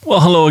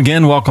Well, hello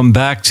again. Welcome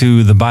back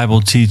to the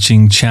Bible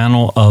teaching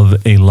channel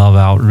of A Love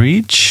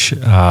Outreach.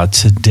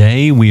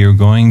 Today we are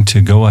going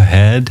to go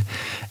ahead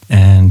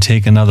and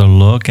take another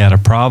look at a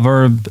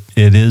proverb.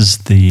 It is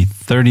the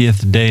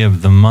 30th day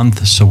of the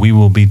month, so we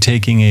will be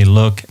taking a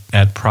look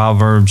at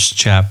Proverbs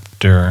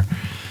chapter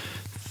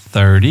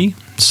 30.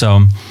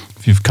 So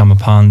if you've come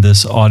upon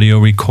this audio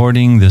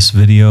recording, this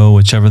video,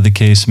 whichever the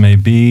case may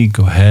be,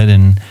 go ahead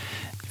and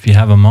if you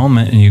have a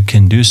moment and you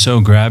can do so,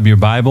 grab your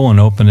Bible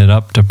and open it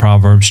up to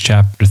Proverbs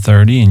chapter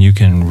 30, and you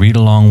can read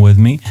along with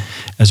me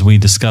as we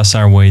discuss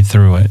our way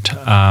through it.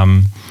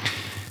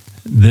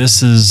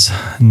 This is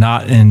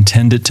not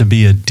intended to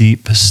be a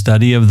deep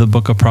study of the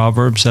book of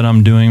Proverbs that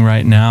I'm doing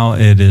right now.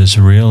 It is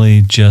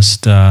really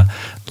just a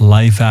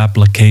life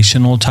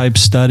applicational type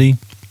study,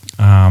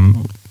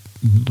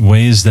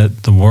 ways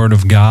that the Word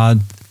of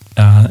God,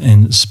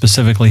 and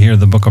specifically here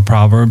the book of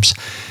Proverbs,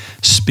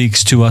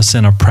 speaks to us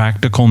in a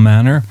practical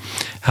manner,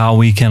 how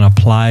we can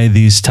apply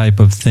these type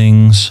of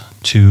things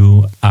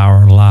to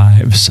our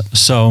lives.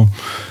 So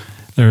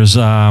there's,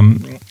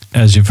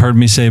 as you've heard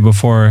me say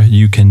before,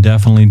 you can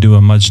definitely do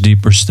a much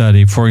deeper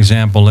study. For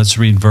example, let's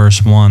read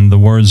verse 1, the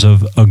words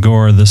of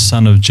Agur, the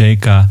son of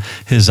Jacob,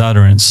 his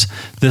utterance.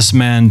 This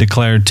man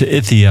declared to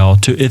Ithiel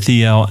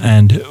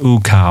and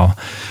Ukal.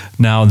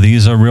 Now,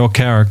 these are real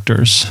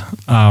characters,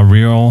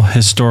 real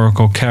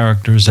historical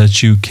characters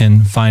that you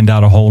can find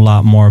out a whole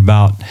lot more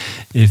about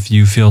if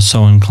you feel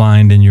so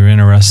inclined and you're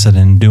interested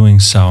in doing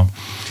so.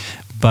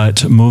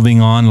 But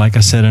moving on, like I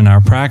said, in our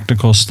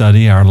practical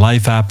study, our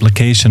life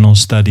applicational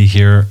study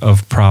here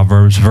of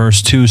Proverbs,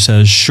 verse 2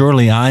 says,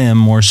 "Surely I am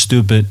more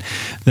stupid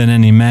than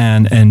any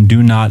man and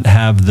do not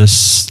have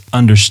this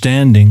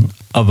understanding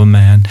of a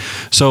man."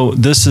 So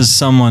this is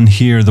someone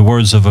here, the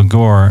words of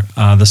Agur,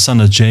 the son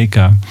of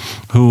Jacob,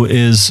 who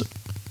is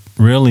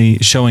really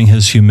showing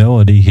his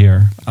humility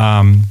here.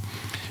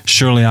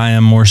 Surely I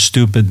am more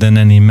stupid than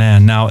any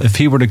man. Now, if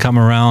he were to come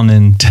around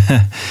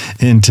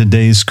in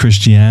today's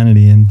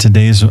Christianity, in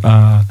today's,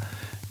 I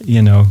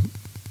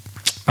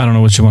don't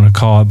know what you want to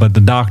call it, but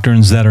the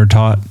doctrines that are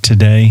taught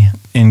today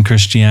in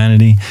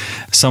Christianity,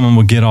 someone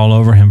would get all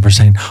over him for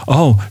saying,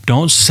 "Oh,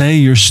 don't say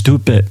you're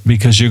stupid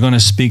because you're going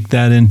to speak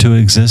that into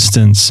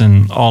existence,"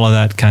 and all of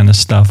that kind of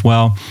stuff.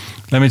 Well,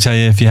 let me tell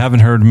you, if you haven't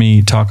heard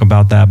me talk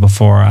about that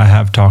before, I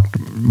have talked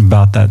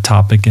about that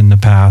topic in the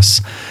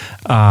past.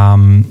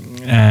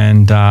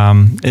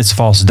 It's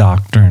false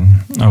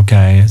doctrine,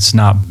 okay? It's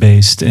not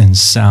based in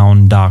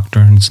sound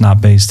doctrine. It's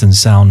not based in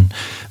sound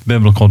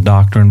biblical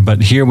doctrine.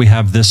 But here we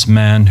have this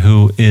man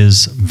who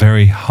is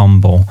very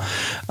humble,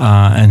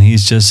 and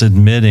he's just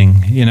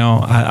admitting,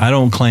 I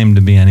don't claim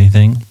to be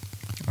anything.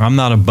 I'm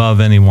not above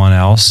anyone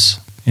else.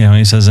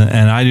 He says,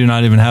 and I do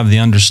not even have the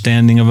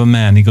understanding of a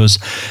man. He goes,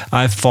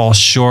 I fall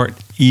short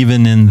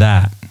even in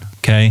that.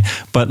 Okay,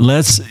 but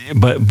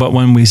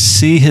when we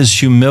see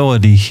his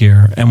humility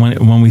here, and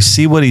when we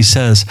see what he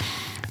says,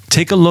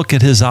 take a look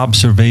at his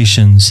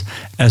observations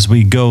as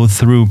we go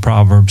through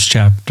Proverbs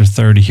chapter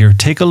 30 here.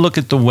 Take a look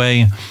at the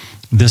way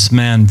this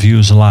man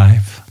views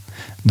life,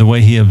 the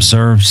way he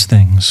observes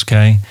things,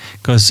 okay?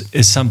 Because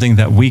it's something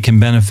that we can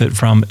benefit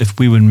from if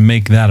we would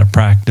make that a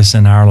practice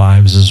in our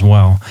lives as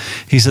well.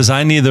 He says,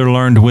 I neither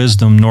learned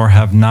wisdom nor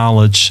have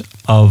knowledge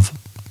of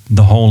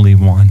the Holy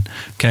One.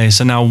 Okay,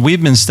 so now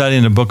we've been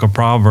studying the book of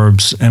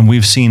Proverbs, and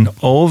we've seen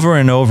over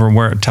and over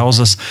where it tells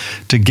us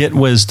to get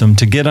wisdom,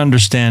 to get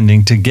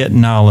understanding, to get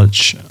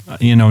knowledge,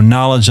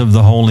 knowledge of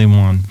the Holy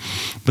One.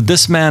 But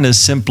this man is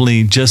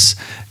simply just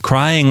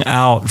crying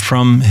out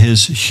from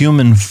his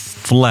human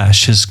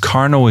flesh, his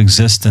carnal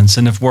existence.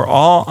 And if we're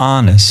all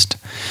honest,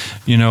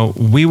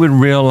 we would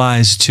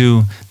realize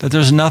too that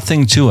there's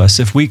nothing to us.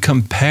 If we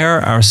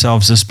compare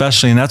ourselves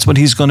especially, and that's what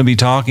he's going to be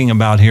talking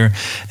about here,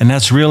 and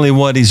that's really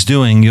what he's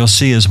doing, you'll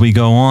see as we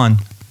go on.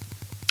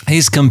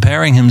 He's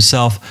comparing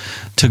himself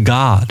to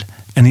God,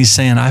 and he's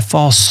saying, I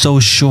fall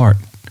so short.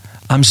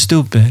 I'm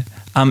stupid.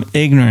 I'm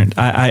ignorant.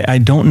 I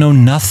don't know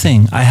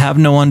nothing. I have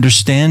no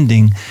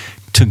understanding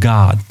to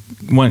God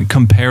when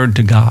compared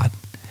to God.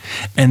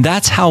 And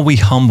that's how we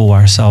humble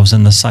ourselves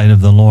in the sight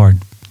of the Lord.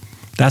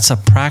 That's a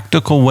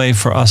practical way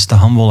for us to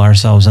humble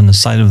ourselves in the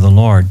sight of the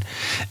Lord,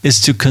 is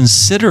to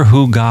consider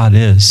who God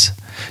is,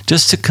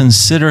 just to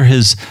consider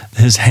his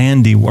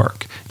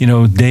handiwork.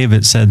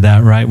 David said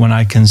that, right? When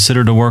I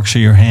consider the works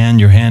of your hand,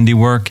 your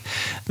handiwork,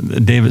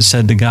 David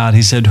said to God,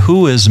 he said,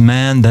 who is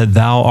man that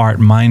thou art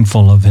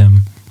mindful of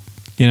him?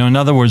 In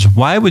other words,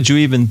 why would you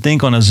even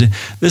think on us?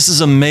 This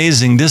is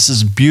amazing. This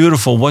is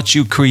beautiful. What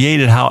you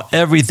created, how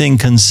everything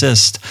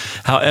consists,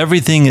 how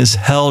everything is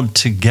held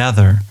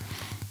together.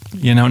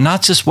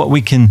 Not just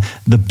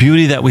the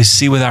beauty that we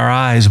see with our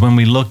eyes when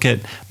we look at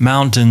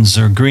mountains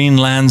or green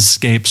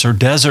landscapes or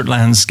desert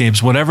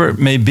landscapes, whatever it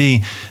may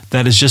be,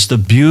 that is just the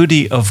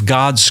beauty of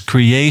God's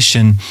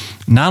creation.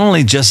 Not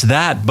only just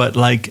that, but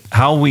like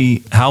how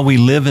we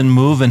live and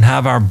move and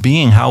have our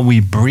being, how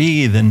we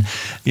breathe and,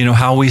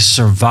 how we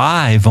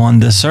survive on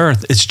this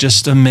earth. It's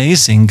just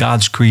amazing,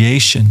 God's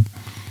creation.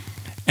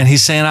 And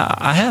he's saying,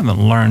 I haven't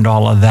learned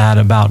all of that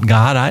about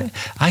God.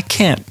 I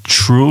can't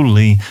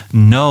truly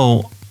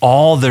know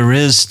all there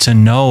is to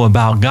know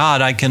about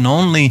God. I can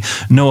only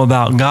know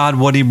about God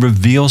what he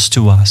reveals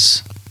to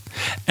us.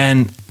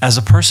 And as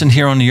a person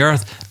here on the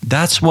earth,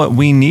 that's what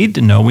we need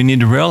to know. We need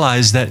to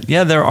realize that,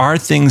 there are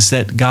things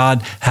that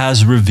God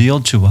has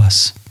revealed to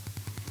us,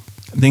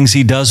 things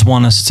he does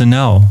want us to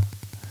know.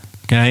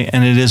 Okay?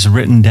 And it is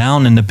written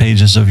down in the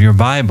pages of your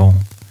Bible.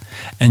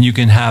 And you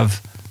can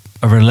have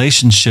a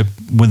relationship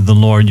with the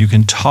Lord. You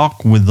can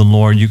talk with the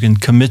Lord. You can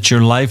commit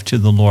your life to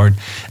the Lord.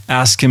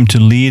 Ask him to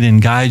lead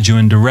and guide you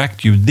and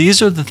direct you.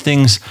 These are the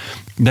things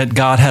that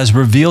God has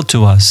revealed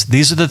to us.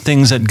 These are the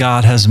things that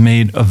God has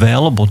made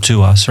available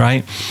to us,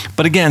 right?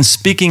 But again,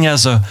 speaking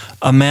as a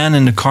man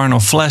in the carnal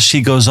flesh,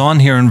 he goes on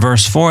here in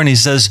verse 4 and he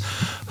says,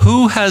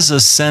 who has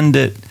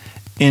ascended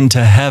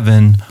into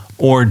heaven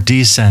or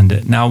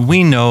descended? Now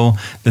we know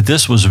that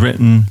this was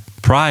written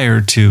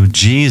prior to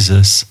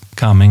Jesus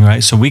coming,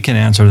 right? So we can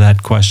answer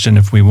that question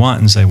if we want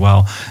and say,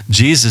 well,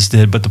 Jesus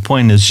did, but the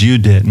point is you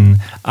didn't,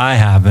 I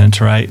haven't,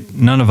 right?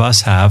 None of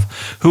us have.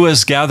 Who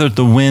has gathered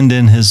the wind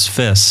in his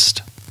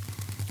fist?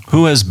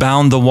 Who has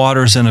bound the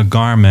waters in a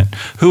garment?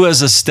 Who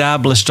has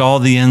established all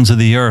the ends of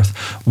the earth?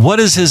 What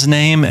is his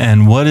name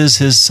and what is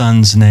his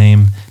son's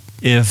name,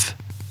 if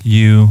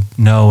you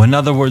know? In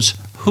other words,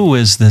 who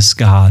is this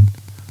God?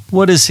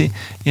 What is he?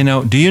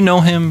 Do you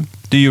know him?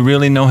 Do you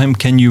really know him?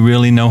 Can you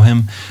really know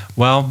him?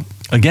 Well,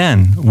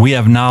 again, we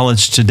have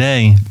knowledge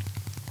today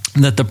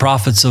that the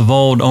prophets of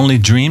old only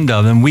dreamed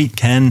of, and we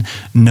can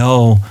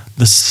know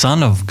the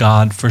Son of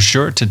God for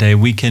sure today.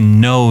 We can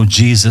know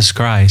Jesus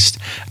Christ,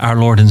 our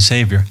Lord and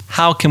Savior.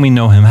 How can we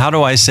know him? How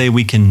do I say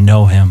we can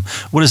know him?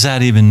 What does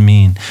that even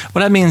mean?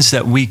 Well, that means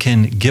that we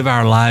can give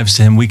our lives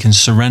to him. We can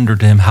surrender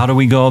to him. How do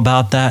we go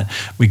about that?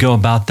 We go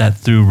about that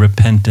through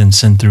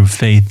repentance and through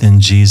faith in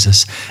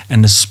Jesus.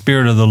 And the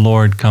Spirit of the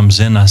Lord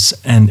comes in us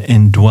and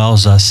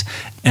indwells us,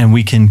 and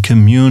we can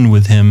commune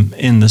with him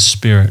in the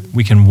Spirit.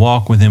 We can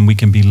walk with him. We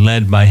can be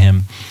led by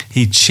him.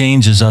 He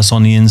changes us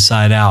on the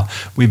inside out.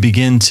 We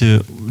begin to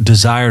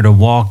desire to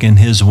walk in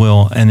his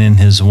will and in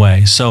his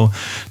way. So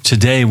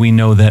today we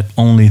know that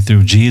only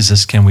through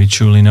Jesus can we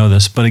truly know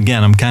this. But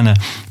again, I'm kind of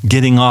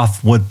getting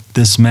off what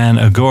this man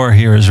Agur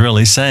here is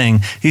really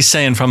saying. He's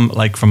saying from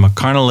a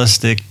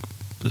carnalistic,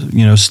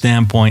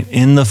 standpoint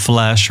in the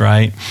flesh,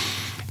 right?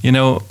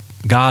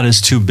 God is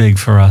too big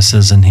for us,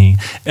 isn't he?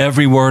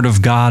 Every word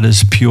of God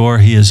is pure.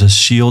 He is a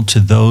shield to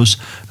those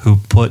who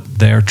put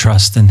their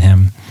trust in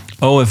him.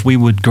 Oh, if we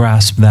would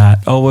grasp that.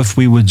 Oh, if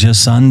we would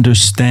just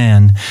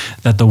understand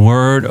that the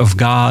word of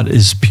God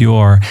is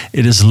pure.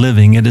 It is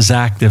living. It is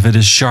active. It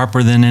is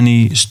sharper than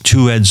any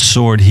two-edged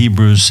sword,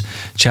 Hebrews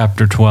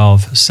chapter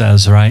 12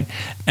 says, right?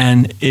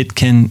 And it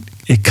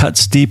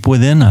cuts deep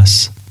within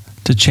us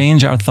to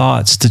change our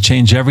thoughts, to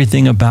change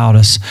everything about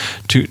us,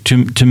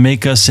 to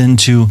make us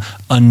into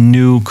a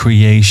new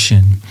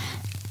creation.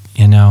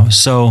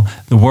 So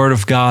the word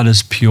of God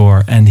is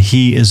pure, and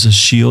he is a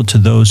shield to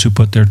those who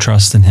put their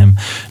trust in him.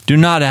 Do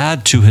not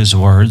add to his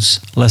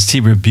words, lest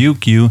he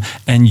rebuke you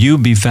and you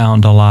be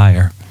found a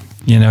liar.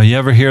 You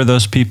ever hear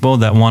those people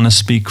that want to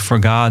speak for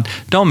God?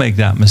 Don't make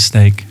that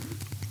mistake.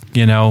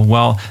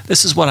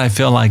 This is what I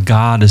feel like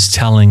God is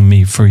telling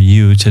me for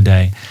you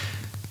today.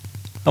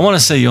 I want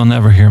to say you'll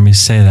never hear me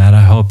say that.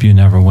 I hope you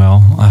never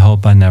will. I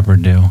hope I never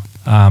do.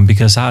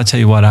 Because I'll tell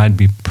you what, I'd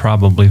be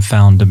probably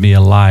found to be a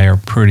liar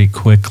pretty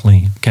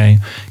quickly, okay?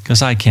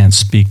 Because I can't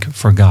speak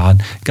for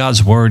God.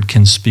 God's word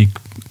can speak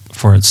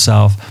for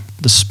itself.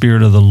 The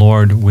Spirit of the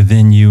Lord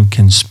within you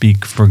can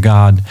speak for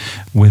God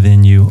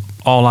within you.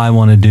 All I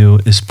want to do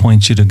is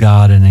point you to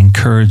God and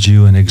encourage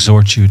you and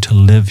exhort you to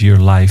live your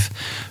life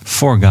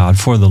for God,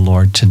 for the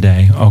Lord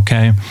today,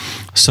 okay?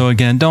 So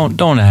again,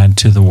 don't add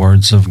to the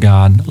words of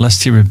God,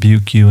 lest he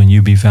rebuke you and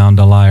you be found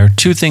a liar.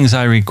 2 things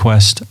I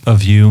request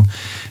of you.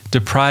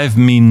 Deprive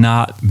me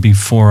not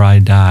before I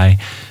die.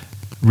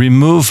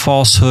 Remove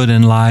falsehood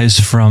and lies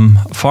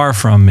far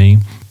from me.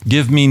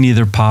 Give me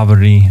neither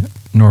poverty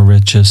nor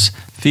riches.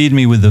 Feed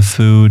me with the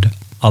food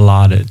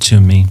allotted to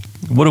me.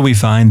 What do we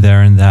find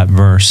there in that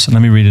verse?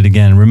 Let me read it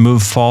again.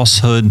 Remove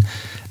falsehood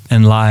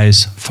and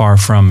lies far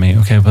from me.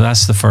 Okay, well,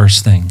 that's the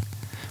first thing.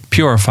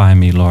 Purify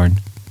me, Lord.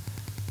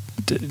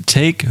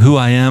 Take who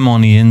I am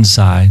on the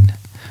inside,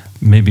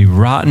 maybe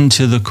rotten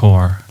to the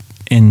core,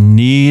 in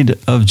need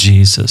of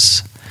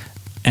Jesus,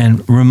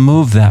 and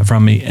remove that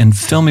from me and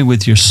fill me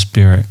with your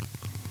Spirit.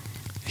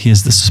 He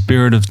is the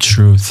Spirit of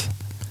truth.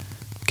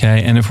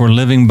 Okay, and if we're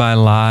living by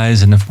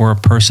lies, and if we're a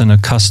person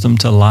accustomed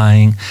to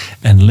lying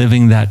and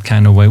living that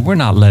kind of way, we're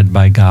not led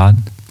by God.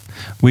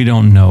 We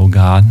don't know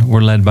God.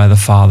 We're led by the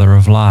father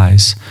of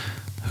lies,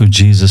 who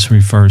Jesus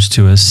refers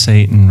to as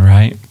Satan,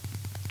 right?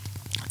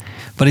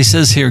 But he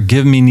says here,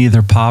 give me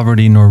neither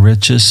poverty nor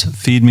riches.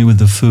 Feed me with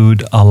the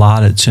food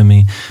allotted to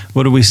me.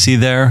 What do we see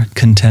there?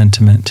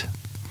 Contentment.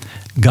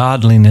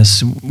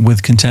 Godliness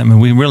with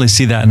contentment. We really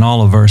see that in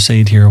all of verse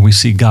 8 here. We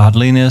see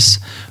godliness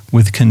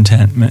with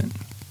contentment.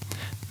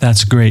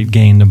 That's great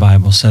gain, the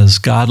Bible says.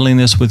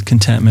 Godliness with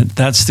contentment,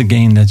 that's the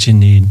gain that you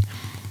need.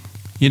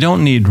 You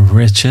don't need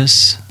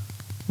riches.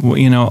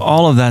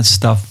 All of that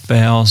stuff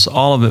fails.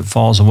 All of it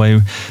falls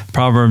away.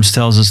 Proverbs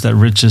tells us that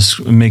riches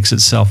makes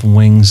itself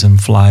wings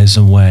and flies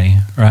away,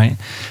 right?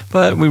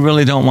 But we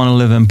really don't want to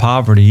live in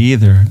poverty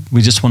either.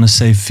 We just want to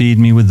say, feed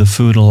me with the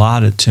food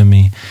allotted to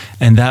me.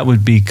 And that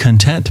would be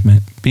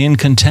contentment, being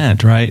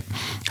content, right?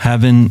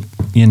 Having,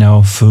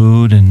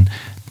 food and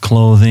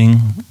clothing,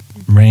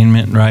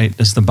 raiment, right?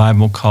 As the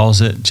Bible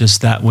calls it,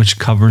 just that which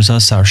covers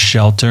us, our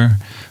shelter.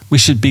 We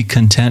should be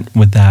content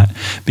with that,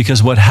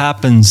 because what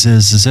happens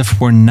is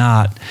if we're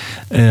not,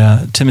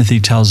 Timothy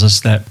tells us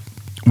that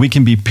we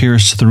can be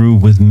pierced through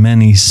with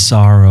many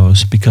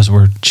sorrows because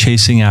we're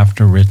chasing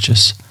after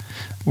riches.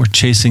 We're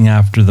chasing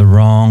after the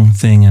wrong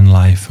thing in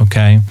life,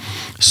 okay?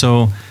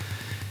 So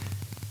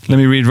let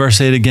me read verse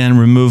 8 again.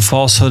 Remove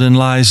falsehood and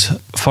lies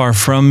far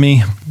from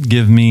me.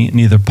 Give me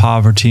neither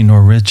poverty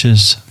nor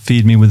riches.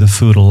 Feed me with the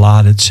food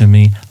allotted to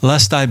me,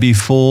 lest I be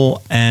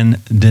full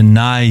and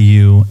deny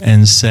you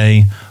and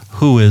say,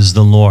 who is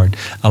the Lord?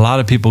 A lot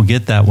of people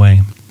get that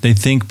way. They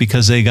think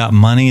because they got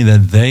money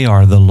that they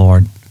are the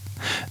Lord.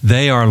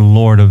 They are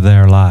Lord of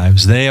their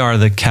lives. They are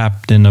the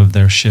captain of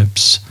their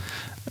ships,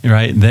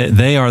 right?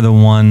 They are the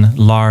one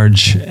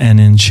large and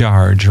in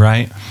charge,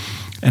 right?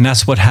 And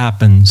that's what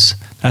happens.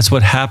 That's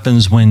what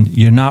happens when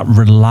you're not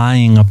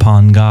relying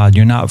upon God.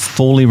 You're not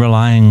fully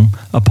relying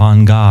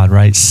upon God,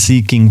 right?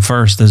 Seeking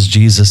first, as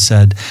Jesus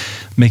said,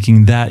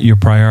 making that your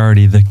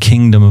priority, the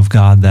kingdom of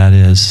God that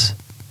is,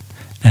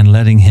 and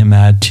letting him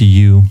add to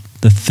you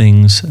the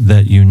things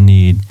that you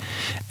need.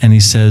 And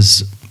he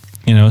says,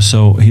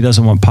 so he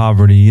doesn't want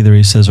poverty either.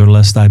 He says, or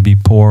lest I be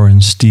poor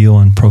and steal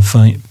and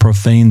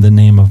profane the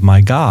name of my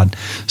God.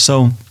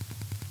 So,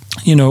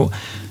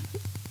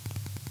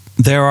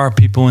 there are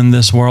people in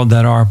this world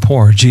that are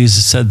poor.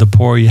 Jesus said, the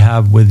poor you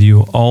have with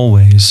you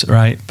always,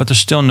 right? But there's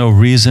still no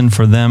reason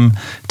for them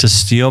to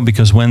steal,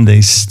 because when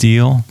they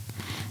steal,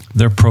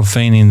 they're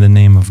profaning the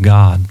name of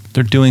God.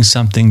 They're doing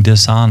something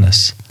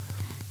dishonest.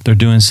 They're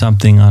doing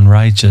something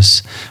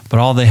unrighteous. But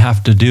all they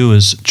have to do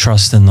is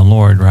trust in the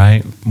Lord,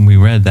 right? We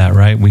read that,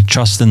 right? We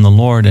trust in the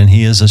Lord, and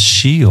he is a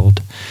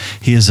shield.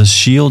 He is a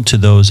shield to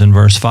those. In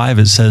verse 5,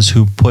 it says,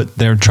 who put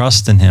their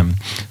trust in him.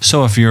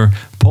 So if you're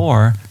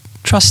poor,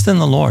 trust in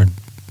the Lord.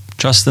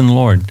 Trust in the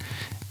Lord.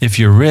 If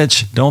you're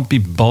rich, don't be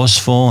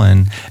boastful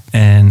and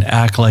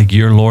act like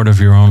you're Lord of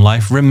your own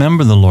life.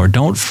 Remember the Lord.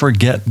 Don't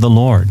forget the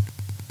Lord.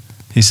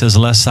 He says,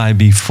 lest I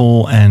be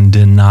full and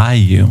deny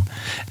you.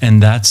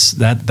 And that's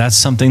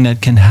something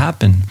that can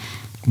happen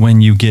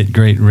when you get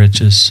great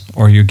riches,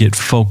 or you get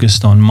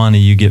focused on money,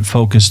 you get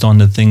focused on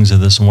the things of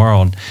this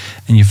world,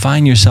 and you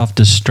find yourself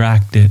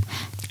distracted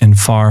and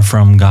far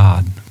from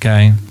God,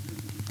 okay?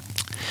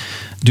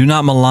 Do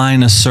not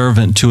malign a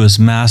servant to his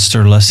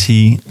master, lest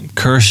he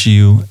curse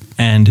you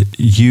and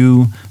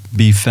you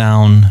be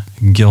found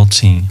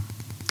guilty.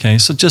 Okay,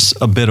 so just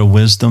a bit of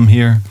wisdom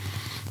here.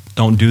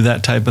 Don't do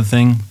that type of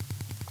thing.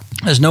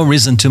 There's no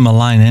reason to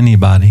malign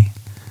anybody.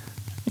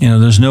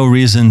 There's no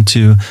reason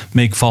to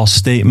make false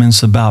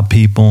statements about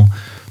people,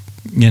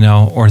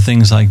 or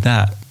things like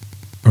that.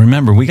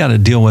 Remember, we got to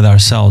deal with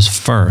ourselves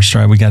first,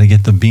 right? We got to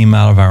get the beam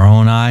out of our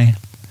own eye,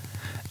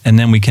 and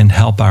then we can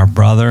help our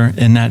brother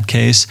in that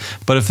case.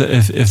 But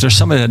if there's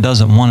somebody that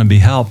doesn't want to be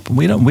helped,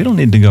 we don't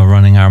need to go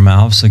running our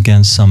mouths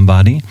against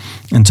somebody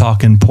and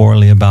talking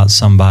poorly about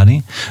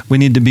somebody. We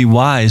need to be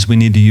wise. We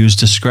need to use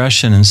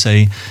discretion and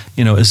say,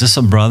 is this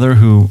a brother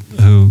who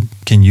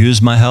can use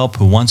my help,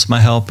 who wants my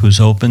help, who's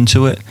open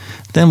to it?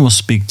 Then we'll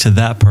speak to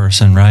that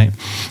person, right?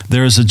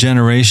 There is a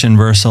generation,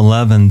 verse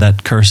 11,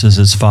 that curses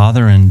its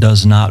father and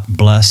does not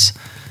bless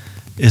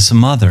its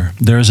mother.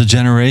 There is a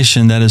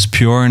generation that is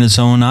pure in its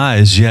own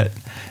eyes, yet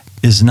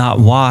is not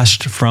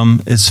washed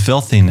from its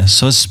filthiness.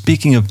 So it's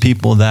speaking of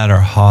people that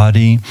are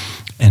haughty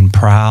and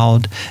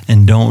proud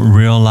and don't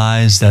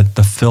realize that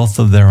the filth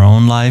of their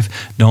own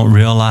life, don't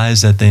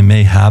realize that they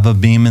may have a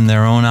beam in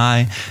their own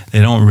eye. They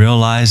don't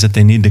realize that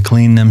they need to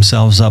clean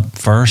themselves up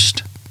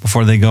first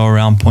before they go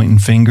around pointing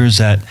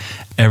fingers at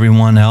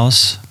everyone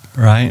else,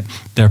 right?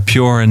 They're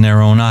pure in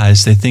their own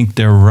eyes. They think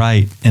they're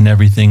right in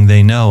everything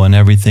they know and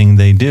everything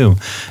they do.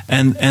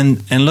 And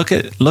look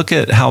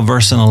at how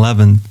verse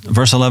 11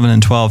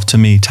 and 12 to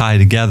me tie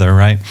together,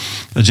 right?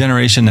 A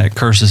generation that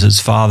curses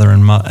its father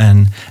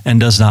and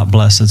does not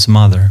bless its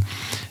mother.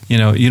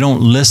 You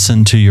don't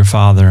listen to your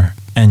father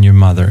and your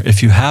mother.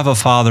 If you have a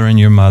father and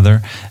your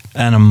mother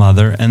and a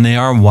mother, and they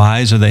are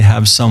wise, or they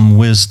have some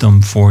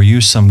wisdom for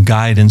you, some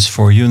guidance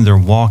for you, and they're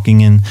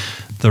walking in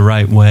the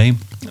right way,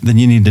 then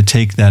you need to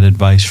take that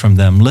advice from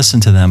them. Listen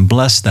to them,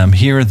 bless them,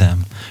 hear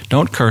them.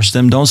 Don't curse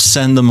them. Don't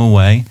send them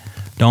away.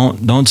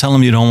 Don't tell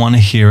them you don't want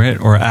to hear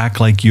it, or act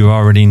like you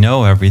already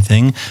know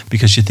everything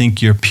because you think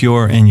you're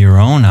pure in your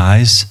own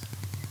eyes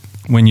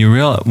when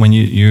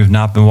you've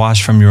not been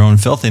washed from your own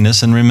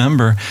filthiness. And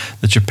remember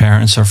that your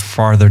parents are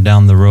farther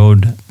down the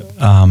road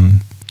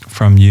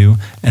from you,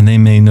 and they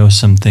may know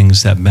some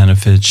things that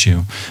benefit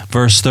you.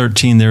 Verse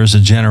 13, there is a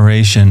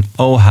generation,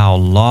 oh, how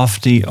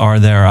lofty are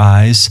their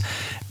eyes,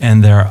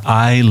 and their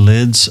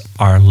eyelids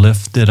are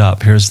lifted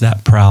up. Here's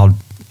that proud,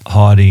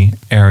 haughty,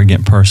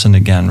 arrogant person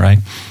again, right?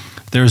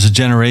 There's a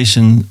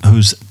generation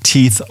whose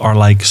teeth are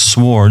like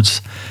swords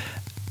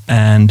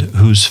and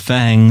whose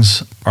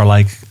fangs are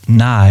like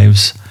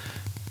knives,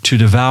 to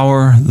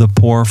devour the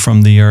poor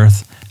from the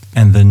earth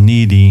and the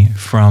needy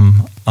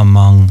from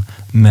among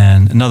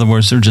men. In other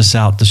words, they're just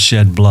out to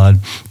shed blood,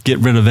 get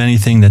rid of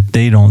anything that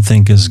they don't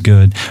think is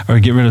good, or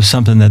get rid of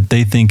something that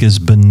they think is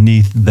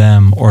beneath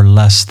them or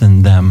less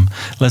than them.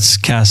 Let's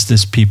cast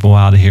this people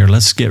out of here.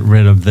 Let's get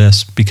rid of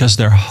this, because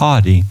they're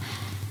haughty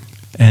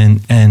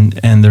and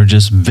they're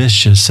just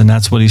vicious. And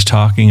that's what he's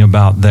talking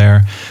about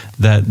there,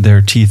 that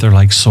their teeth are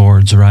like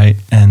swords, right?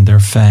 And their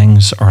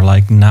fangs are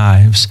like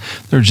knives.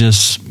 They're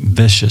just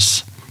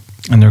vicious,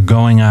 and they're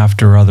going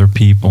after other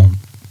people.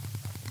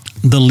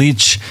 The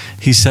leech,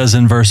 he says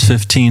in verse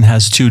 15,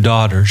 has two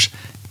daughters,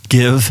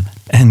 give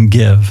and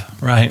give,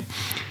 right?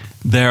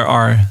 There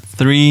are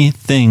three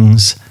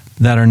things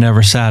that are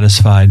never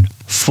satisfied.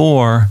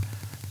 4,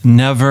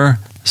 never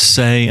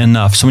say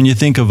enough. So when you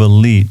think of a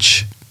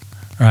leech,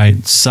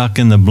 right,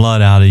 sucking the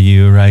blood out of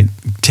you, right,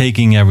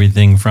 taking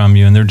everything from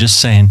you, and they're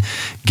just saying,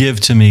 give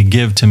to me,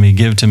 give to me,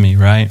 give to me,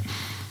 right?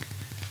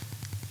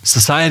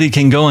 Society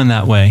can go in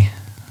that way.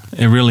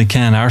 It really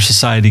can. Our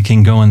society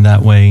can go in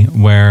that way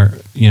where,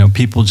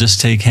 people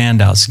just take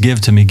handouts,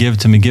 give to me, give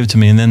to me, give to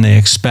me, and then they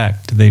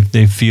expect.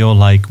 They feel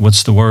like,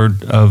 what's the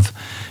word of,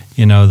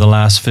 the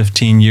last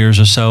 15 years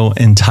or so,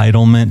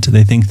 entitlement.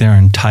 They think they're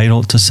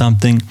entitled to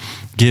something.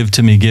 Give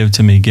to me, give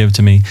to me, give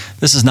to me.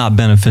 This is not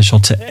beneficial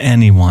to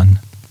anyone,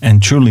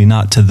 and truly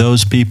not to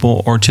those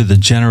people or to the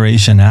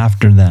generation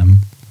after them.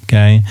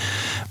 Okay?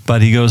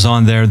 But he goes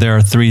on there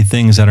are 3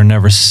 things that are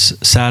never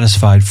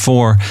satisfied.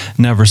 4,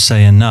 never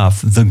say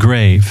enough. The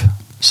grave.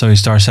 So he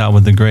starts out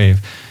with the grave.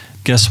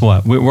 Guess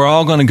what? We're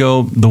all going to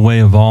go the way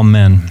of all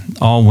men,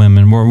 all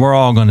women. We're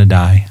all going to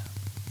die.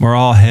 We're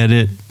all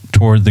headed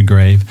toward the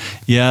grave.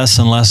 Yes,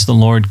 unless the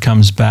Lord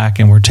comes back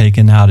and we're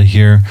taken out of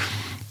here.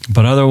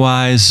 But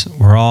otherwise,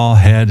 we're all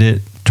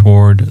headed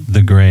toward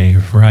the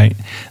grave, right?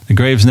 The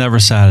grave's never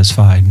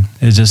satisfied.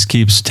 It just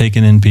keeps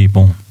taking in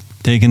people.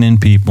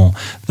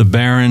 The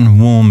barren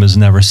womb is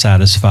never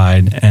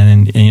satisfied,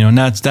 and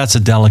that's a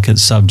delicate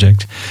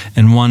subject,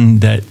 and one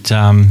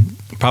that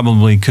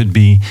probably could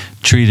be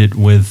treated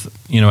with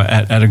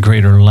at a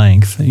greater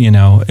length.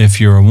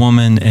 If you're a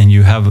woman and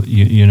you have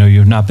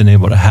you've not been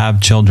able to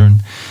have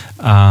children,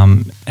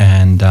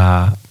 and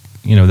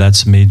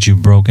that's made you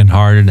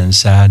brokenhearted and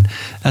sad.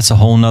 That's a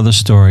whole nother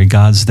story.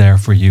 God's there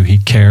for you. He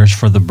cares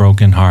for the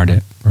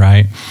brokenhearted,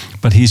 right?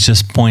 But he's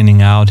just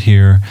pointing out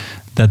here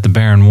that the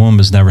barren womb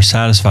is never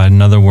satisfied.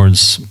 In other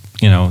words,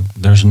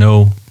 there's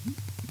no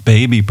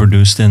baby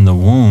produced in the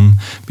womb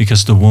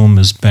because the womb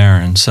is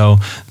barren. So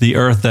the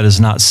earth that is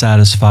not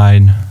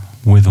satisfied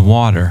with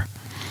water,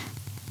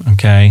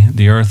 okay?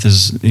 The earth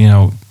is,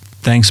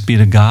 thanks be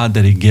to God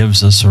that he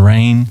gives us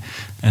rain,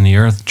 and the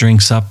earth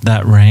drinks up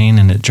that rain,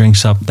 and it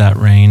drinks up that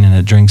rain, and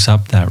it drinks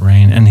up that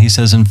rain. And he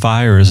says, and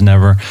fire is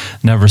never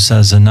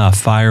says enough.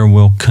 Fire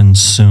will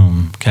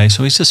consume, okay?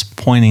 So he's just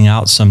pointing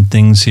out some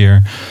things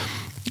here,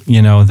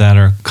 that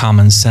are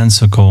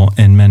commonsensical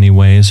in many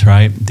ways,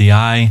 right? The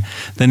eye,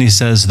 then he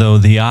says, though,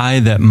 the eye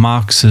that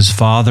mocks his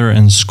father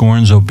and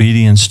scorns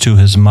obedience to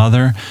his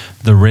mother,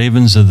 the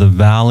ravens of the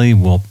valley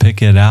will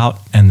pick it out,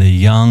 and the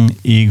young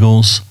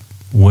eagles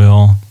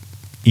will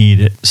eat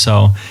it.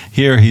 So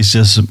here he's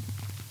just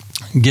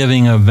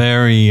giving a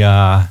very,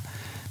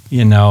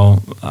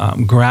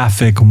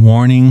 graphic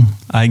warning,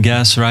 I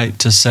guess, right?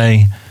 To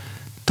say,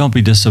 don't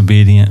be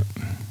disobedient.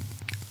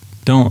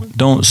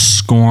 Don't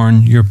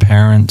scorn your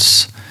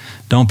parents.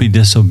 Don't be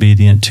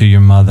disobedient to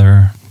your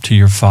mother, to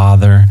your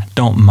father.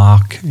 Don't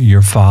mock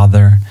your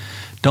father.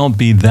 Don't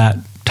be that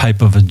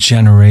type of a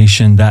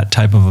generation, that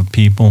type of a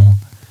people.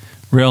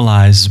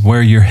 Realize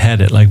where you're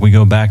headed. Like we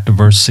go back to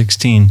verse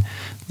 16,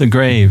 the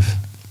grave.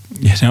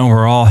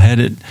 We're all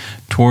headed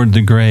toward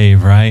the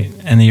grave, right?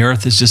 And the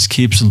earth just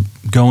keeps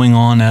going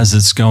on as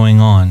it's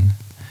going on.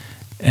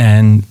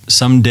 And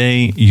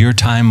someday your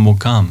time will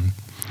come,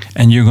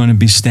 and you're going to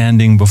be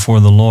standing before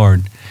the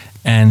Lord.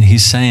 And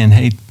he's saying,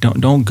 hey,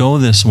 don't go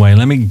this way.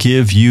 Let me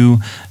give you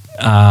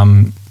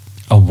a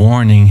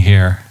warning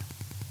here,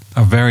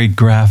 a very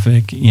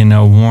graphic,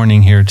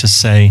 warning here to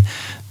say,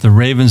 the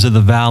ravens of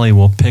the valley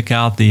will pick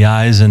out your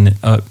eyes, and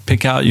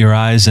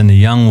the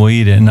young will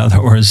eat it. In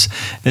other words,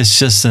 it's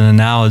just an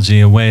analogy,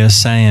 a way of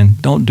saying,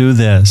 don't do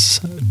this.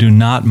 Do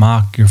not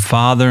mock your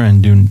father,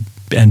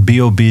 and be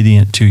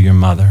obedient to your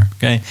mother,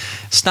 okay?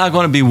 It's not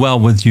going to be well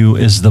with you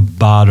is the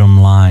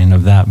bottom line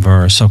of that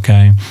verse,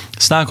 okay?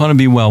 It's not going to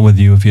be well with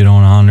you if you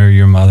don't honor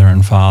your mother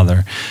and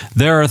father.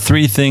 There are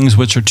 3 things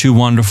which are too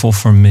wonderful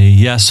for me.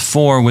 Yes,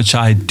 4 which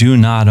I do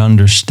not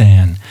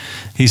understand.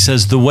 He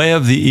says, the way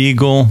of the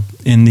eagle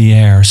in the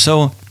air.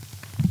 So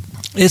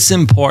it's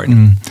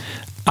important,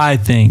 I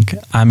think.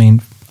 I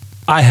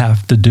I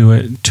have to do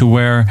it to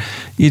where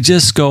you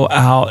just go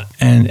out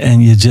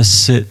and you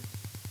just sit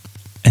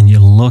and you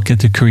look at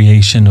the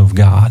creation of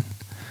God.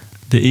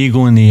 The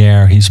eagle in the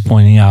air, he's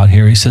pointing out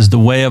here. He says, the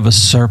way of a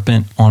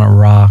serpent on a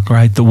rock,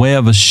 right? The way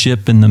of a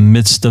ship in the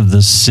midst of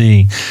the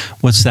sea.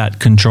 What's that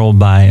controlled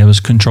by? It was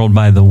controlled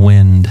by the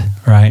wind,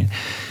 right?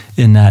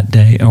 In that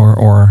day,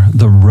 or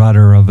the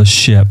rudder of a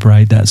ship,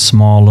 right? That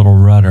small little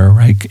rudder,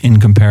 right? In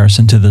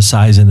comparison to the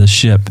size of the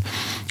ship.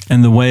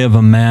 And the way of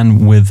a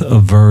man with a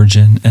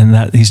virgin. And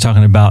that he's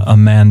talking about a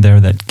man there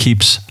that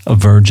keeps a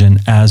virgin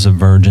as a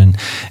virgin.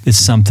 It's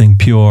something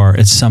pure.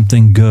 It's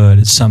something good.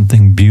 It's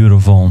something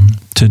beautiful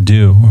to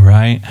do,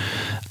 right?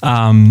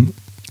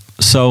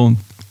 So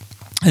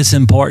it's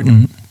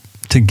important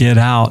to get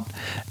out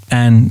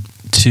and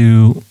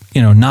to,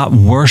 not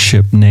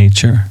worship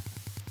nature,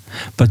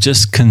 but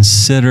just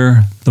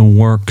consider the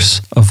works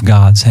of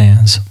God's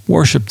hands.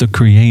 Worship the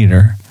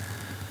Creator.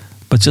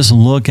 But just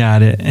look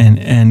at it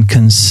and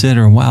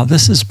consider, wow,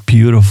 this is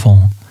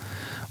beautiful.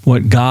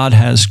 What God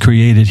has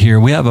created here.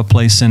 We have a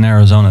place in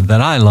Arizona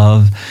that I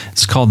love.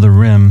 It's called the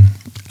Rim.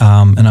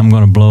 And I'm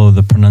going to blow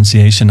the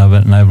pronunciation of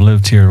it. And I've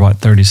lived here,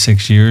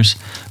 36 years.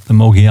 The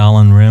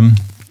Mogollon Rim.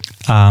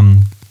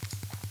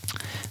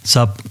 It's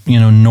up,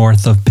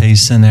 north of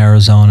Payson,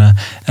 Arizona.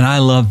 And I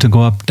love to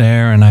go up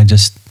there and I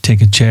just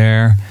take a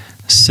chair,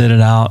 sit it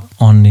out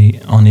on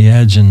the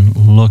edge and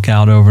look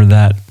out over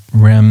that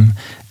rim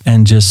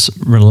and just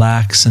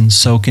relax and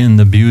soak in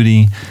the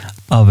beauty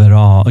of it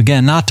all.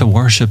 Again, not to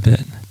worship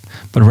it,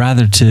 but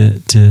rather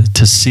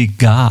to seek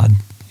God,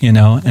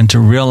 and to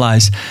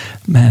realize,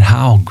 man,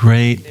 how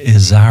great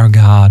is our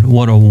God.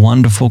 What a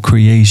wonderful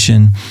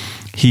creation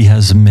He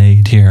has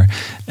made here.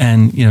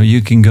 And,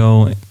 you can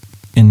go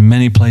in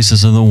many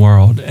places of the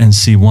world and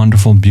see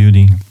wonderful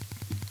beauty.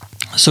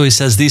 So He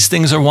says, these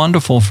things are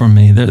wonderful for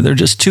me. They're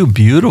just too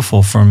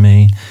beautiful for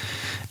me.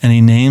 And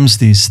He names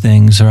these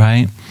things,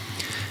 right?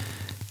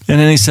 And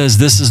then He says,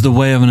 this is the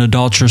way of an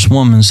adulterous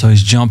woman. So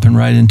He's jumping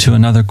right into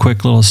another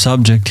quick little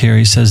subject here.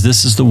 He says,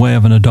 this is the way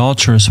of an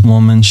adulterous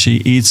woman. She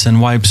eats and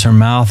wipes her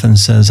mouth and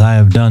says, I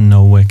have done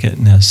no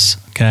wickedness.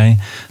 Okay?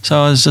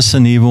 So it's just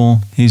an evil.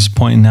 He's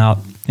pointing out,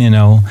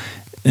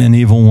 an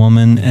evil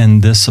woman.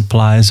 And this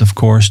applies, of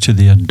course, to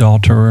the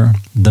adulterer,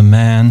 the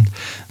man.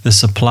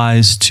 This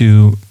applies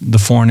to the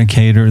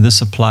fornicator.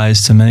 This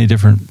applies to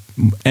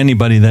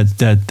anybody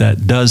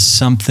that does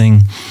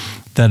something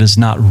that is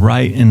not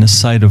right in the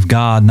sight of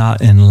God,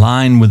 not in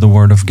line with the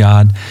Word of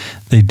God.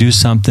 They do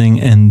something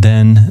and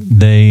then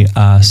they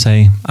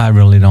say, I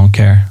really don't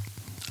care.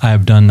 I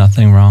have done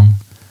nothing wrong.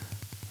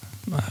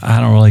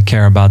 I don't really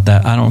care about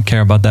that. I don't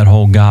care about that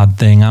whole God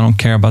thing. I don't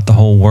care about the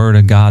whole Word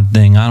of God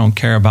thing. I don't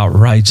care about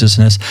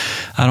righteousness.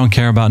 I don't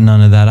care about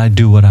none of that. I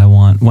do what I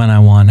want, when I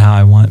want, how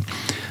I want.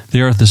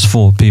 The earth is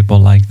full of people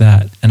like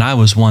that. And I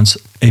was once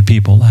a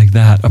people like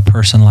that, a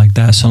person like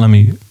that. So let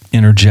me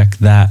interject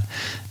that.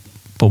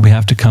 But we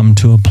have to come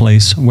to a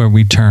place where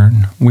we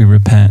turn, we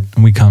repent,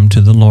 and we come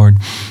to the Lord.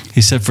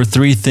 He said, for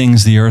 3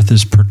 things the earth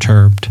is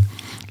perturbed.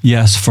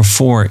 Yes, for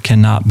 4 it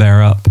cannot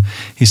bear up.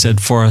 He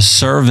said, for a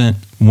servant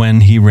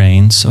when he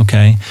reigns,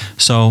 okay?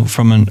 So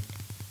from an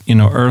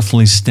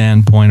earthly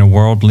standpoint, a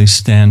worldly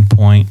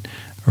standpoint,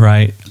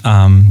 right?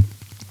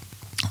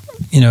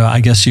 I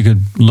guess you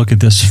could look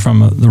at this from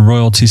the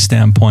royalty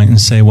standpoint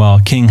and say, well,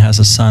 a king has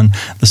a son.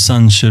 The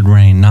son should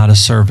reign, not a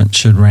servant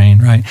should reign,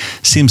 right?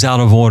 Seems out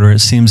of order. It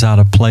seems out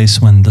of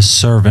place when the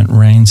servant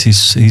reigns,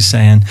 he's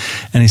saying.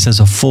 And he says,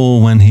 a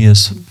fool when he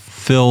is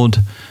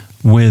filled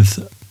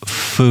with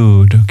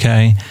food,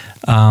 okay?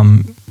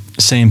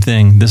 Same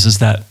thing. This is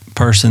that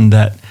person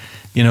that,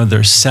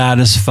 they're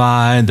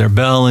satisfied, their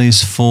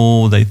belly's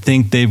full, they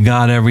think they've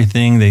got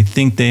everything, they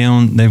think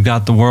they've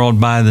got the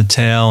world by the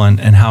tail and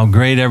how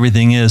great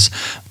everything is,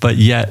 but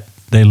yet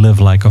they live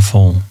like a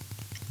fool.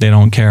 They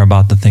don't care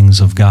about the things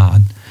of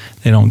God.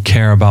 They don't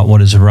care about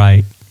what is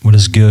right, what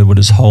is good, what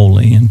is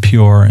holy and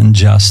pure and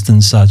just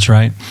and such,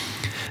 right?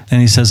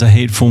 And he says, a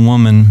hateful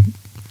woman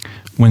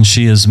when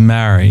she is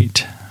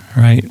married,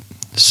 right?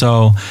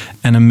 So,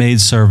 and a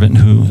maidservant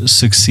who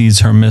succeeds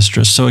her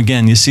mistress. So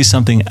again, you see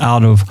something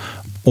out of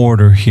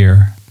order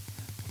here,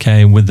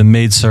 okay, with the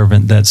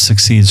maidservant that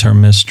succeeds her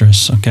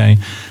mistress, okay?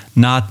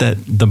 Not that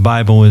the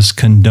Bible is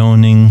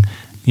condoning,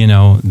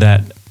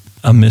 that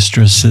a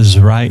mistress is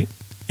right,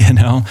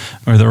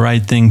 or the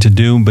right thing to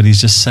do, but he's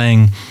just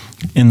saying,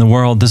 in the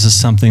world, this is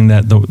something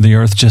that the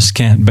earth just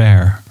can't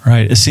bear,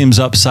 right? It seems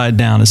upside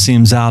down. It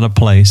seems out of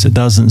place. It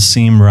doesn't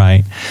seem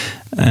right.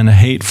 And a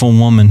hateful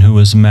woman who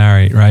is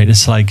married, right?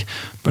 It's like,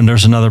 and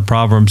there's another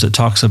Proverbs that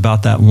talks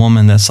about that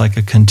woman that's like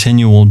a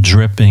continual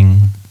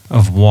dripping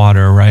of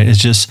water, right? It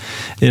just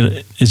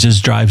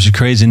drives you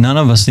crazy. None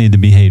of us need to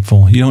be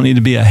hateful. You don't need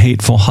to be a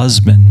hateful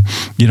husband.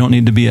 You don't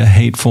need to be a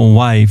hateful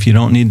wife. You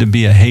don't need to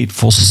be a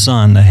hateful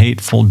son, a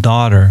hateful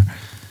daughter,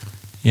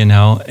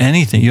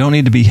 anything. You don't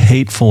need to be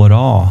hateful at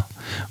all.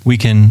 We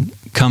can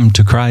come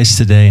to Christ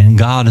today, and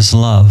God is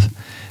love.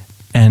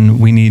 and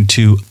we need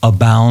to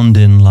abound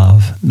in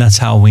love. That's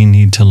how we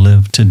need to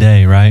live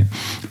today, right?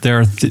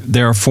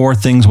 There are four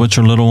things which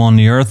are little on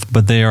the earth,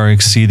 but they are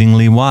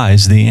exceedingly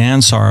wise. The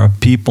ants are a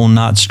people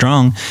not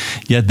strong,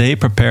 yet they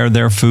prepare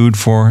their food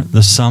for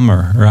the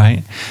summer,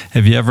 right?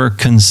 Have you ever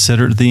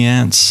considered the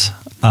ants?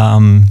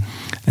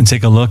 And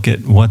take a look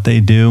at what they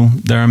do.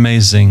 They're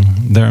amazing.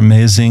 They're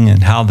amazing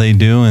in how they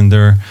do, and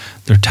they're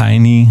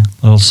tiny,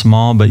 a little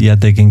small, but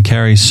yet they can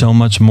carry so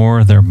much more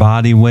of their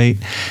body weight.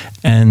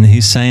 And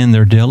he's saying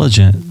they're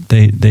diligent.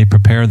 They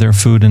prepare their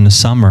food in the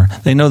summer.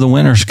 They know the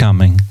winter's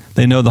coming.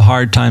 They know the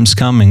hard time's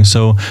coming,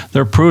 so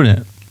they're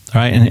prudent,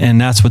 right? And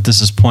that's what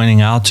this is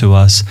pointing out to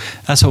us.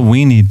 That's what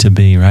we need to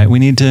be, right? We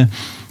need to,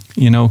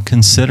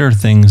 consider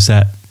things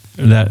that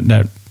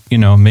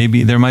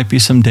maybe there might be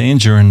some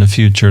danger in the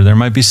future. There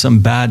might be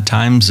some bad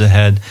times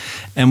ahead,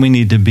 and we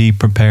need to be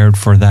prepared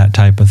for that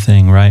type of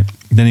thing, right?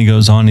 Then he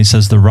goes on, he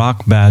says, the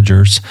rock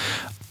badgers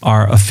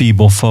are a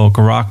feeble folk.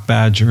 A rock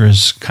badger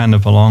is kind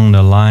of along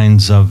the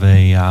lines of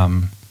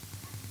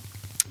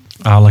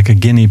like a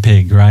guinea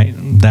pig, right?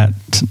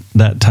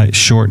 That type,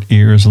 short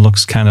ears,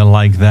 looks kind of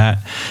like that.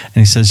 And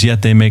he says,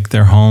 yet they make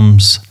their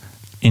homes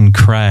in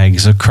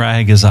crags. A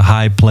crag is a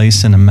high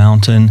place in a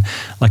mountain,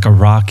 like a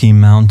rocky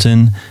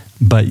mountain,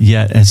 but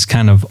yet it's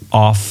kind of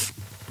off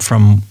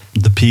from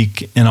the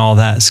peak and all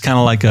that. It's kind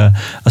of like a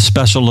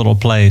special little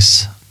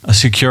place, a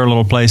secure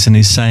little place. And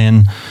he's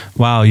saying,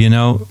 wow,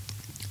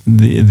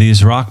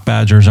 these rock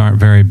badgers aren't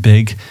very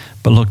big,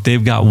 but look,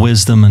 they've got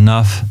wisdom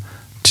enough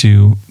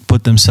to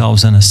put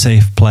themselves in a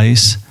safe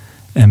place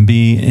and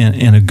be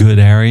in a good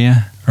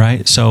area,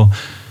 right? So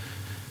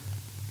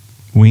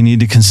we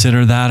need to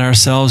consider that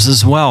ourselves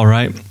as well,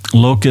 right?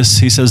 Locusts,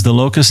 he says, the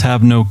locusts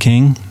have no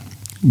king,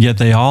 yet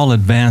they all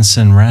advance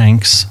in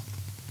ranks.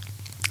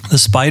 The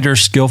spider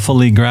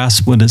skillfully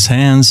grasps with his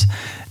hands,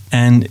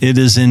 and it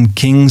is in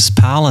kings'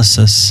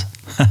 palaces.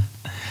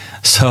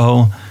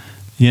 So,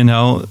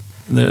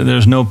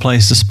 there's no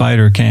place the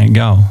spider can't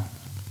go,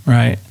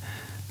 right?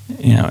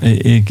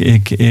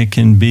 It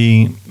can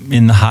be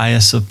in the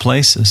highest of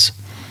places.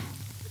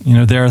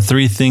 There are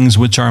three things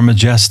which are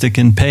majestic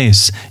in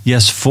pace.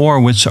 Yes, four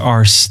which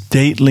are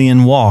stately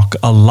in walk.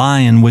 A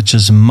lion which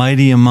is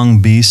mighty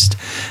among beasts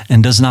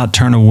and does not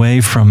turn away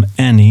from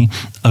any.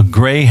 A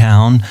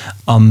greyhound,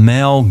 a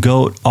male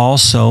goat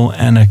also,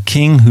 and a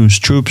king whose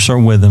troops are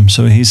with him.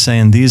 So he's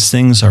saying these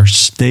things are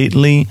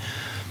stately,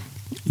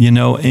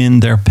 in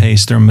their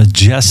pace. They're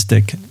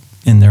majestic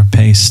in their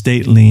pace,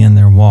 stately in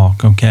their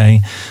walk, okay?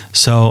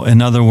 So,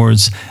 in other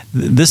words,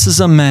 this is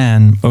a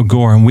man,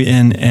 Ogor,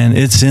 and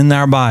it's in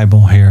our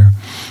Bible here,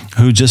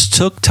 who just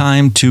took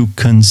time to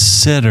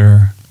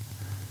consider,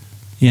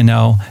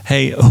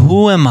 hey,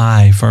 who am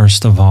I,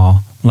 first of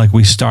all? Like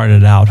we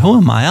started out, who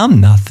am I?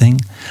 I'm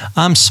nothing.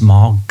 I'm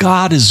small.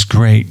 God is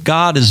great.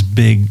 God is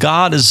big.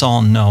 God is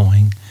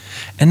all-knowing.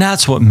 And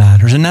that's what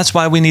matters. And that's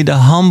why we need to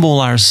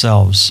humble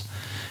ourselves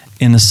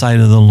in the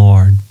sight of the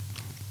Lord.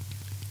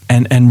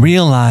 And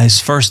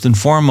realize, first and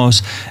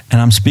foremost, and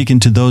I'm speaking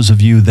to those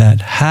of you that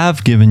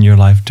have given your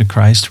life to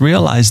Christ,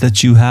 realize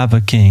that you have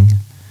a king,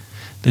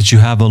 that you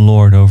have a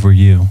Lord over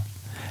you,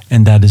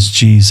 and that is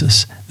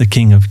Jesus, the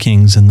King of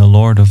Kings and the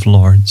Lord of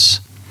Lords.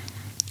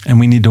 And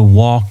we need to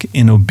walk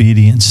in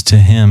obedience to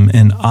him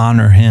and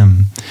honor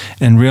him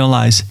and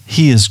realize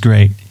he is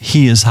great.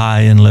 He is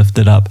high and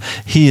lifted up.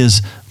 He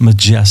is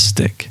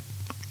majestic.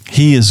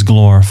 He is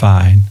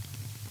glorified.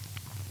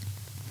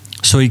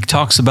 So he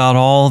talks about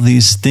all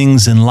these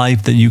things in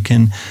life that you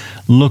can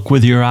look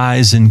with your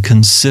eyes and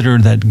consider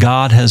that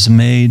God has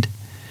made.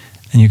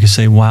 And you can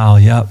say, wow,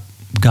 yep,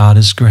 God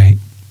is great.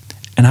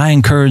 And I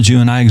encourage you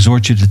and I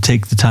exhort you to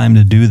take the time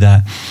to do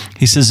that.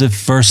 He says,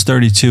 verse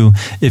 32,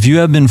 if you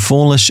have been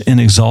foolish in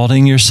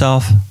exalting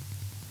yourself,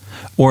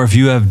 or if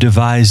you have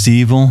devised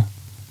evil,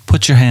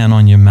 put your hand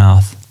on your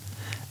mouth.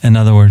 In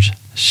other words,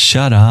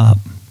 shut up.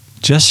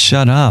 Just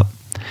shut up.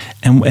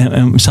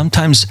 And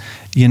sometimes,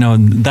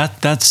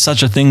 that's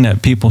such a thing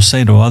that people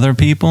say to other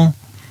people,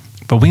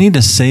 but we need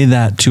to say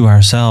that to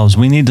ourselves.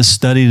 We need to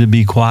study to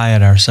be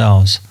quiet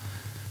ourselves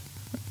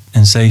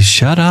and say,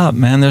 shut up,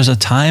 man. There's a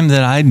time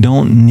that I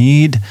don't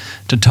need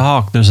to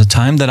talk. There's a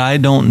time that I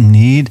don't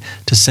need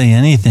to say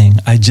anything.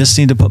 I just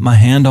need to put my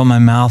hand on my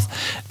mouth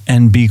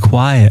and be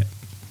quiet.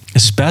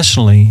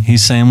 Especially,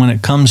 he's saying, when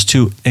it comes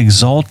to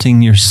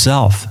exalting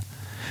yourself,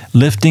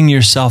 lifting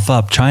yourself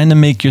up, trying to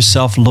make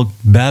yourself look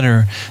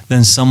better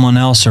than someone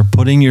else, or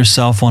putting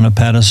yourself on a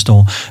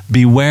pedestal.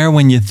 Beware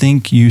when you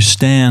think you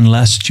stand,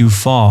 lest you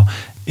fall.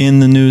 In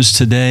the news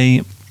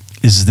today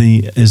is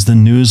the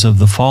news of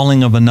the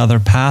falling of another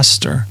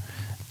pastor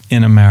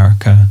in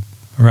America,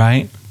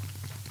 right?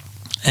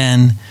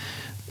 And,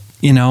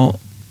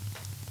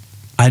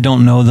 I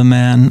don't know the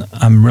man.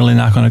 I'm really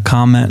not going to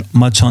comment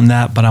much on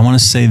that, but I want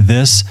to say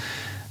this,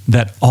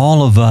 that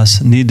all of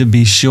us need to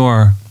be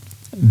sure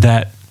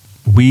that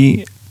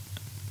we're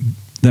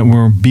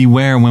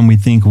beware when we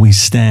think we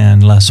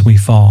stand, lest we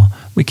fall.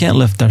 We can't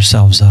lift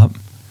ourselves up.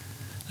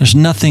 There's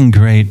nothing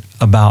great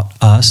about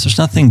us. There's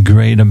nothing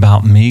great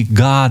about me.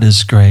 God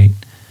is great.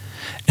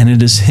 And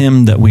it is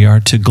him that we are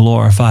to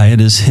glorify. It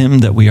is him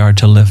that we are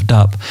to lift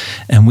up.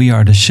 And we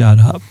are to shut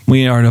up.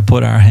 We are to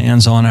put our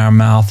hands on our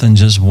mouth and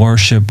just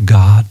worship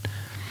God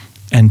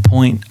and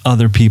point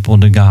other people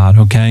to God,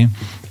 okay?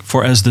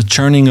 For as the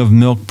churning of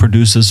milk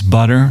produces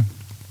butter,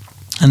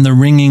 and the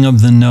wringing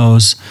of the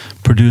nose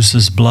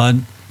produces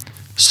blood,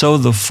 so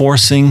the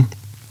forcing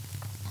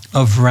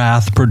of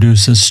wrath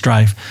produces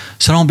strife.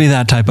 So don't be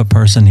that type of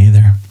person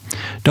either.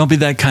 Don't be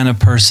that kind of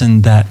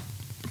person that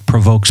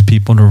provokes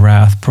people to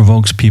wrath,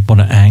 provokes people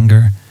to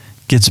anger,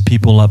 gets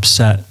people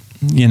upset,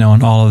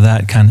 and all of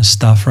that kind of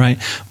stuff, right?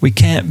 We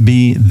can't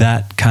be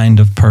that kind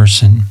of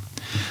person.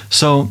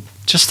 So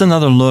just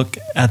another look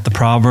at the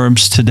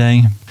Proverbs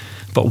today.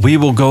 But we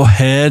will go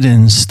ahead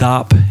and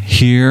stop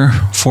here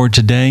for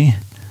today.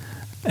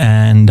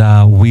 And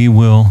we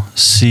will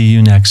see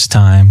you next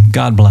time.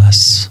 God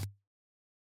bless.